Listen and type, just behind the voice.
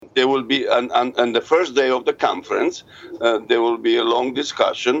there will be, on the first day of the conference, there will be a long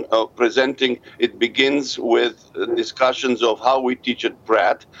discussion of presenting. It begins with discussions of how we teach at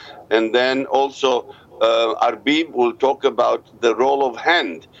Pratt, and then also Arbib will talk about the role of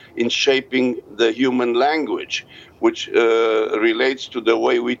hand in shaping the human language, which relates to the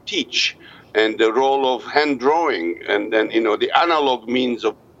way we teach, and the role of hand drawing, and then the analog means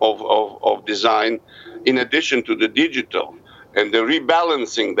of design, in addition to the digital, and the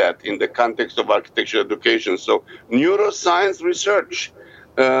rebalancing that in the context of architectural education. So neuroscience research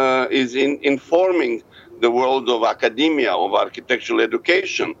is informing the world of academia, of architectural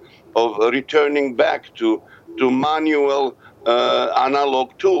education, of returning back to manual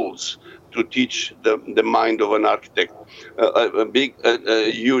analog tools to teach the mind of an architect.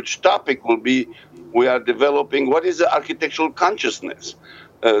 A huge topic will be, we are developing, what is the architectural consciousness?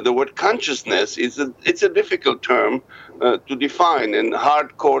 The word consciousness it's a difficult term to define, and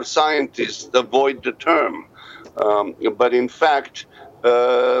hardcore scientists avoid the term. But in fact,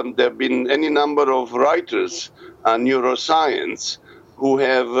 there have been any number of writers on neuroscience who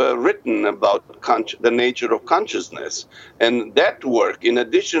have written about the nature of consciousness. And that work, in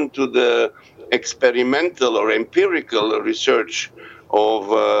addition to the experimental or empirical research of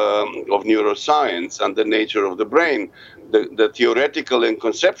neuroscience and the nature of the brain, the theoretical and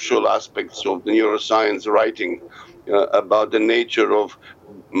conceptual aspects of the neuroscience writing about the nature of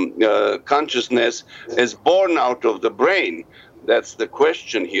consciousness as born out of the brain. That's the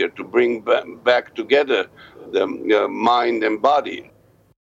question here, to bring back together the mind and body.